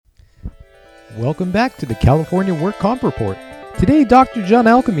Welcome back to the California Work Comp Report. Today, Dr. John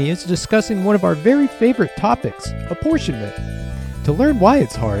Alchemy is discussing one of our very favorite topics, apportionment. To learn why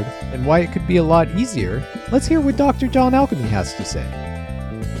it's hard and why it could be a lot easier, let's hear what Dr. John Alchemy has to say.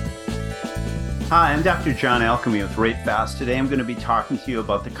 Hi, I'm Dr. John Alchemy with Rate Fast. Today I'm going to be talking to you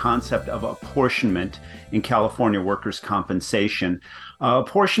about the concept of apportionment in California workers' compensation.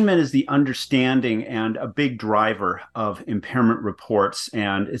 Apportionment is the understanding and a big driver of impairment reports,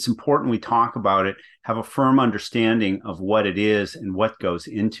 and it's important we talk about it, have a firm understanding of what it is and what goes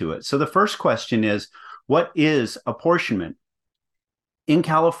into it. So the first question is, what is apportionment? In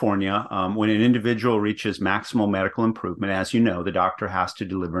California, when an individual reaches maximal medical improvement, as you know, the doctor has to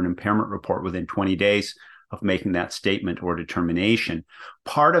deliver an impairment report within 20 days of making that statement or determination.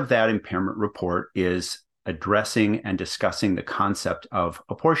 Part of that impairment report is addressing and discussing the concept of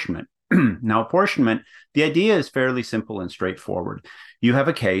apportionment. Now, apportionment, the idea is fairly simple and straightforward. You have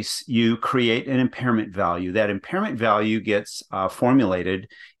a case, you create an impairment value. That impairment value gets formulated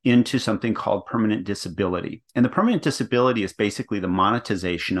into something called permanent disability. And the permanent disability is basically the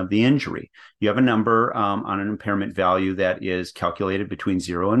monetization of the injury. You have a number on an impairment value that is calculated between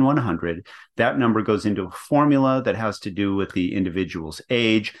 0 and 100. That number goes into a formula that has to do with the individual's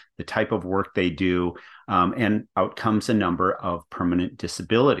age, the type of work they do, and out comes a number of permanent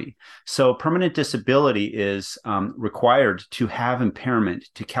disability. So permanent disability is required to have impairment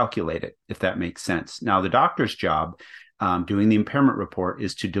to calculate it, if that makes sense. Now, the doctor's job doing the impairment report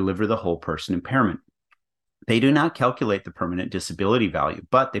is to deliver the whole person impairment. They do not calculate the permanent disability value,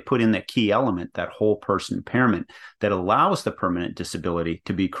 but they put in that key element, that whole person impairment, that allows the permanent disability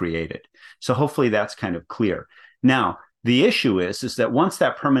to be created. So hopefully that's kind of clear. Now, the issue is that once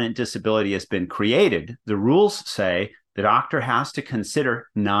that permanent disability has been created, the rules say the doctor has to consider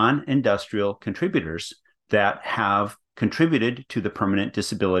non-industrial contributors that have contributed to the permanent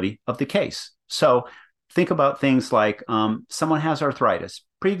disability of the case. So think about things like someone has arthritis,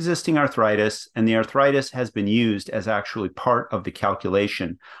 pre-existing arthritis, and the arthritis has been used as actually part of the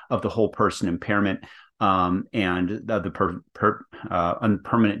calculation of the whole person impairment and the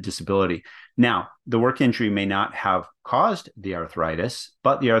permanent disability. Now, the work injury may not have caused the arthritis,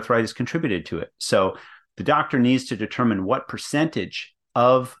 but the arthritis contributed to it. So the doctor needs to determine what percentage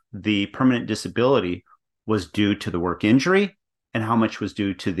of the permanent disability was due to the work injury and how much was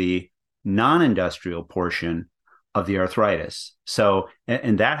due to the non-industrial portion of the arthritis. So,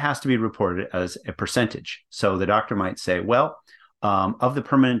 and that has to be reported as a percentage. So the doctor might say, well, of the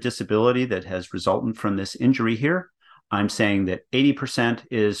permanent disability that has resulted from this injury here, I'm saying that 80%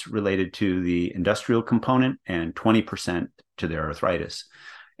 is related to the industrial component and 20% to their arthritis.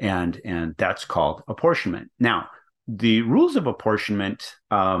 And that's called apportionment. Now, the rules of apportionment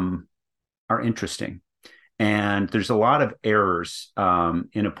are interesting. And there's a lot of errors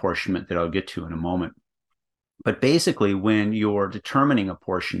in apportionment that I'll get to in a moment. But basically, when you're determining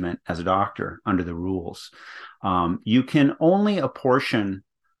apportionment as a doctor under the rules, you can only apportion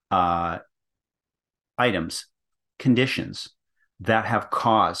items, conditions that have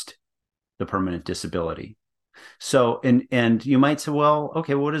caused the permanent disability. So, and you might say, well,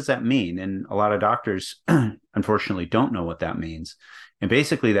 okay, what does that mean? And a lot of doctors, unfortunately, don't know what that means. And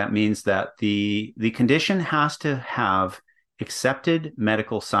basically, that means that the condition has to have accepted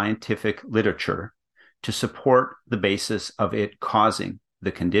medical scientific literature to support the basis of it causing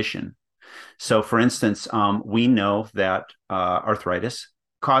the condition. So, for instance, we know that arthritis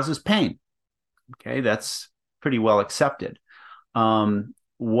causes pain. Okay, that's pretty well accepted.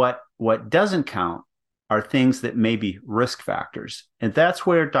 What doesn't count are things that may be risk factors. And that's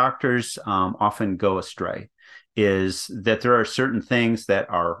where doctors often go astray, is that there are certain things that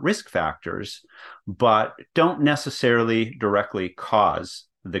are risk factors, but don't necessarily directly cause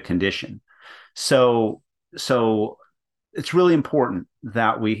the condition. So it's really important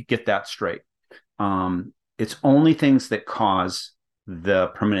that we get that straight. It's only things that cause the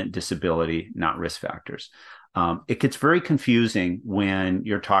permanent disability, not risk factors. It gets very confusing when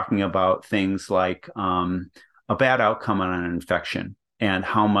you're talking about things like a bad outcome on an infection and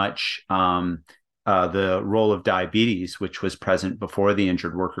how much the role of diabetes, which was present before the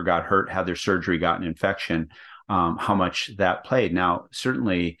injured worker got hurt, had their surgery, got an infection, how much that played. Now,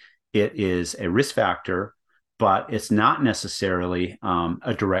 certainly it is a risk factor, but it's not necessarily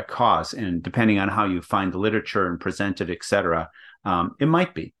a direct cause. And depending on how you find the literature and present it, et cetera, it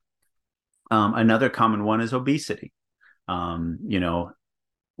might be. Another common one is obesity.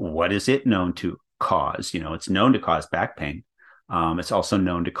 What is it known to cause? It's known to cause back pain. It's also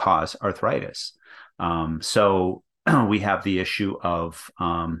known to cause arthritis. So we have the issue of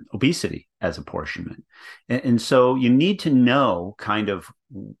obesity as apportionment. And so you need to know kind of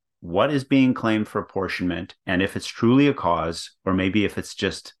what is being claimed for apportionment, and if it's truly a cause, or maybe if it's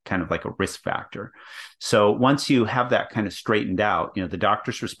just kind of like a risk factor. So once you have that kind of straightened out, the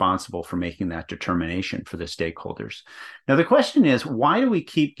doctor's responsible for making that determination for the stakeholders. Now, the question is, why do we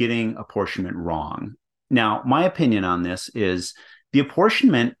keep getting apportionment wrong? Now, my opinion on this is the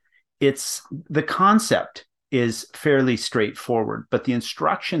apportionment, the concept is fairly straightforward, but the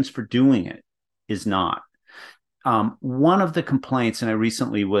instructions for doing it is not. One of the complaints, and I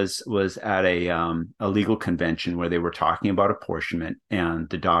recently was at a legal convention where they were talking about apportionment and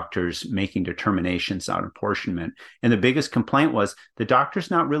the doctors making determinations on apportionment. And the biggest complaint was the doctor's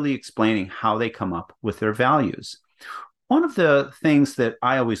not really explaining how they come up with their values. One of the things that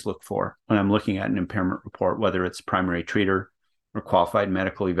I always look for when I'm looking at an impairment report, whether it's primary treater or qualified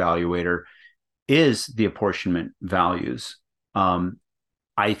medical evaluator, is the apportionment values.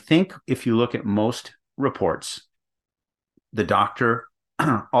 I think if you look at most reports, the doctor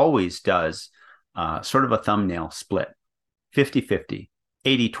always does sort of a thumbnail split, 50-50,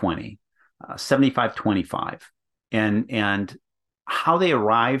 80-20, 75-25. And how they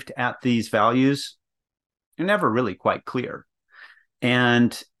arrived at these values are never really quite clear.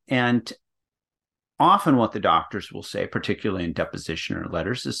 And often what the doctors will say, particularly in deposition or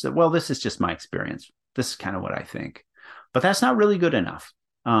letters, is that, well, this is just my experience. This is kind of what I think. But that's not really good enough.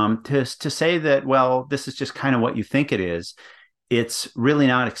 To say that, well, this is just kind of what you think it is, it's really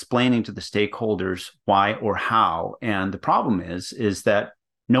not explaining to the stakeholders why or how. And the problem is that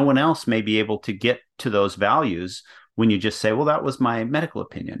no one else may be able to get to those values when you just say, well, that was my medical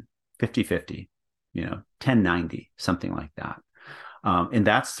opinion, 50-50, 10-90, something like that. And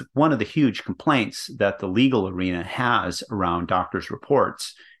that's one of the huge complaints that the legal arena has around doctors'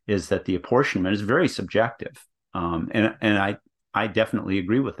 reports, is that the apportionment is very subjective. And I definitely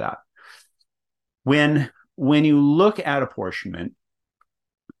agree with that. When you look at apportionment,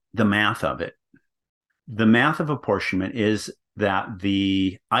 the math of apportionment is that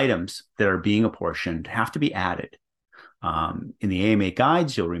the items that are being apportioned have to be added. In the AMA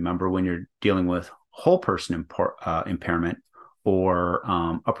guides, you'll remember when you're dealing with whole person impairment or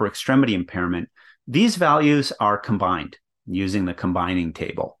upper extremity impairment, these values are combined using the combining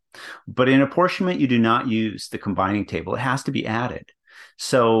table. But in apportionment, you do not use the combining table. It has to be added.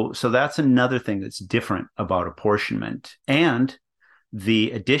 So that's another thing that's different about apportionment. And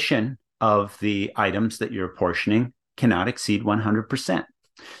the addition of the items that you're apportioning cannot exceed 100%.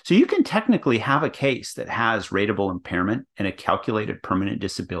 So you can technically have a case that has rateable impairment and a calculated permanent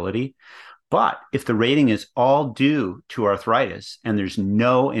disability. But if the rating is all due to arthritis and there's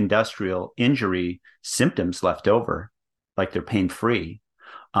no industrial injury symptoms left over, like they're pain-free,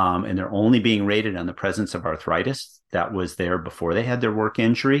 and they're only being rated on the presence of arthritis that was there before they had their work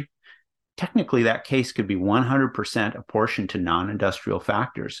injury, technically that case could be 100% apportioned to non-industrial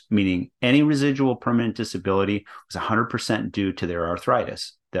factors, meaning any residual permanent disability was 100% due to their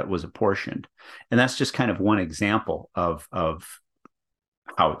arthritis that was apportioned. And that's just kind of one example of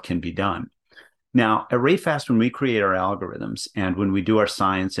how it can be done. Now, at RateFast, when we create our algorithms and when we do our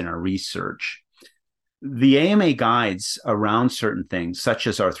science and our research, the AMA guides around certain things, such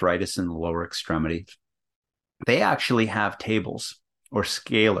as arthritis in the lower extremity, they actually have tables or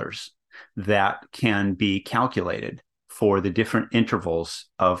scalars that can be calculated for the different intervals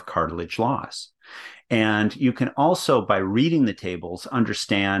of cartilage loss. And you can also, by reading the tables,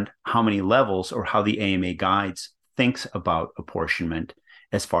 understand how many levels or how the AMA guides thinks about apportionment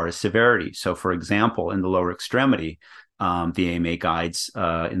as far as severity. So, for example, in the lower extremity, the AMA guides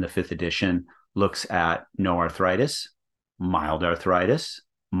in the 5th edition looks at no arthritis, mild arthritis,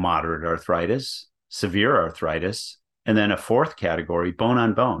 moderate arthritis, severe arthritis, and then a 4th category, bone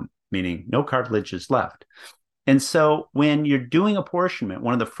on bone, meaning no cartilage is left. And so when you're doing apportionment,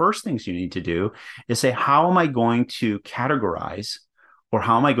 one of the first things you need to do is say, how am I going to categorize or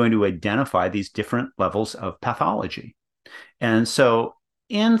how am I going to identify these different levels of pathology? And so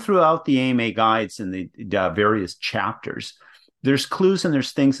throughout the AMA guides and the various chapters, there's clues and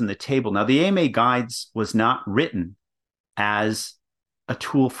there's things in the table. Now, the AMA guides was not written as a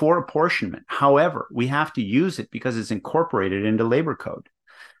tool for apportionment. However, we have to use it because it's incorporated into labor code.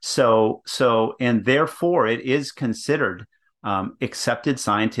 So, and therefore it is considered accepted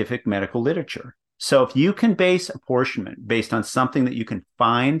scientific medical literature. So if you can base apportionment based on something that you can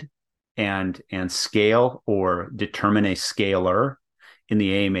find and scale or determine a scaler in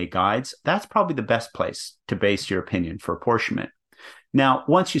the AMA guides, that's probably the best place to base your opinion for apportionment. Now,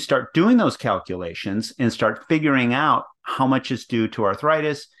 once you start doing those calculations and start figuring out how much is due to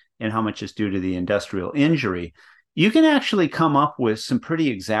arthritis and how much is due to the industrial injury, you can actually come up with some pretty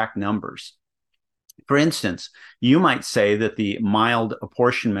exact numbers. For instance, you might say that the mild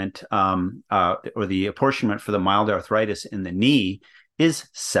apportionment or the apportionment for the mild arthritis in the knee is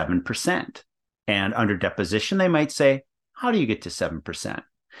 7%. And under deposition, they might say, how do you get to 7%?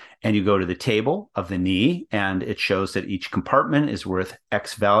 And you go to the table of the knee, and it shows that each compartment is worth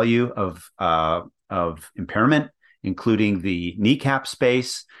X value of impairment, including the kneecap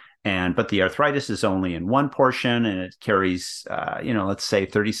space. But the arthritis is only in one portion, and it carries, let's say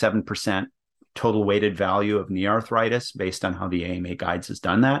 37% total weighted value of knee arthritis based on how the AMA Guides has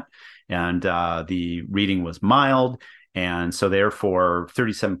done that. And the reading was mild. And so therefore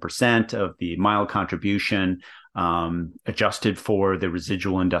 37% of the mild contribution adjusted for the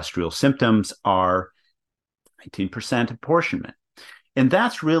residual industrial symptoms are 19% apportionment. And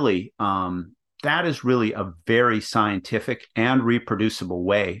that is really a very scientific and reproducible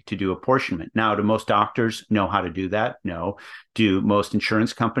way to do apportionment. Now, do most doctors know how to do that? No. Do most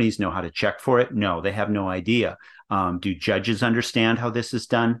insurance companies know how to check for it? No, they have no idea. Do judges understand how this is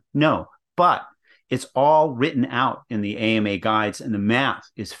done? No. But it's all written out in the AMA Guides, and the math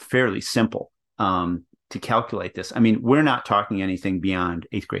is fairly simple to calculate this. I mean, we're not talking anything beyond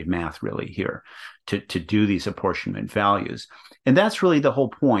 8th grade math really here to do these apportionment values. And that's really the whole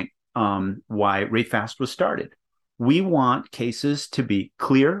point why RateFast was started. We want cases to be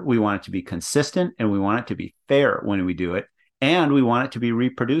clear, we want it to be consistent, and we want it to be fair when we do it, and we want it to be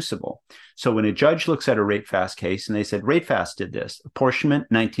reproducible. So when a judge looks at a RateFast case and they said, RateFast did this, apportionment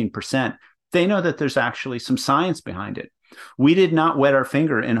 19%, they know that there's actually some science behind it. We did not wet our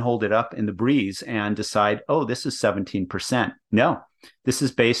finger and hold it up in the breeze and decide, oh, this is 17%. No, this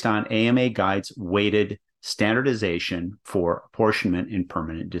is based on AMA Guides weighted standardization for apportionment in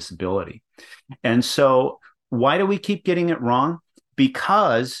permanent disability. And so why do we keep getting it wrong?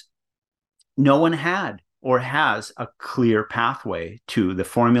 Because no one had or has a clear pathway to the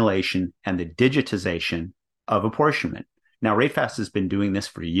formulation and the digitization of apportionment. Now, RateFast has been doing this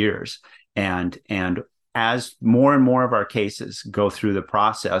for years. And as more and more of our cases go through the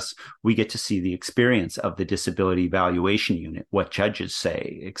process, we get to see the experience of the disability evaluation unit, what judges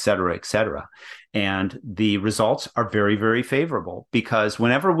say, et cetera, et cetera. And the results are very, very favorable because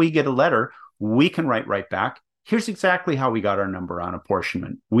whenever we get a letter, we can write right back, here's exactly how we got our number on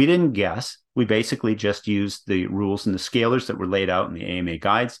apportionment. We didn't guess. We basically just used the rules and the scalars that were laid out in the AMA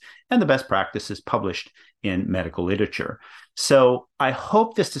Guides and the best practices published in medical literature. So I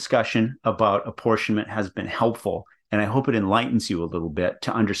hope this discussion about apportionment has been helpful, and I hope it enlightens you a little bit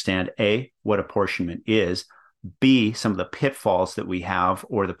to understand A, what apportionment is, B, some of the pitfalls that we have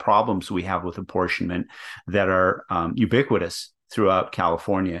or the problems we have with apportionment that are ubiquitous throughout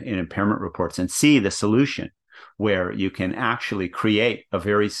California in impairment reports, and C, the solution, where you can actually create a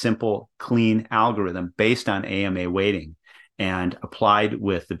very simple, clean algorithm based on AMA weighting and applied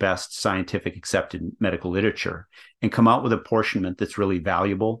with the best scientific accepted medical literature and come out with apportionment that's really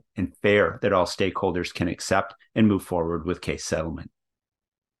valuable and fair that all stakeholders can accept and move forward with case settlement.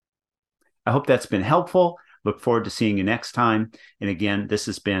 I hope that's been helpful. Look forward to seeing you next time. And again, this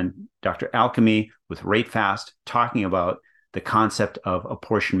has been Dr. Alchemy with RateFast talking about the concept of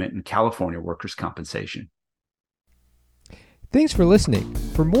apportionment in California workers' compensation. Thanks for listening.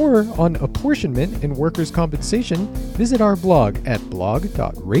 For more on apportionment and workers' compensation, visit our blog at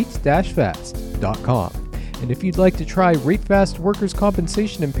blog.rate-fast.com. And if you'd like to try RateFast Workers'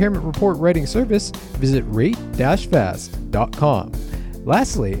 Compensation Impairment Report Writing Service, visit rate-fast.com.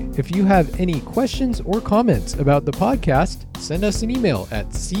 Lastly, if you have any questions or comments about the podcast, send us an email at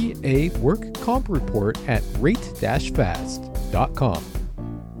caworkcompreport@rate-fast.com.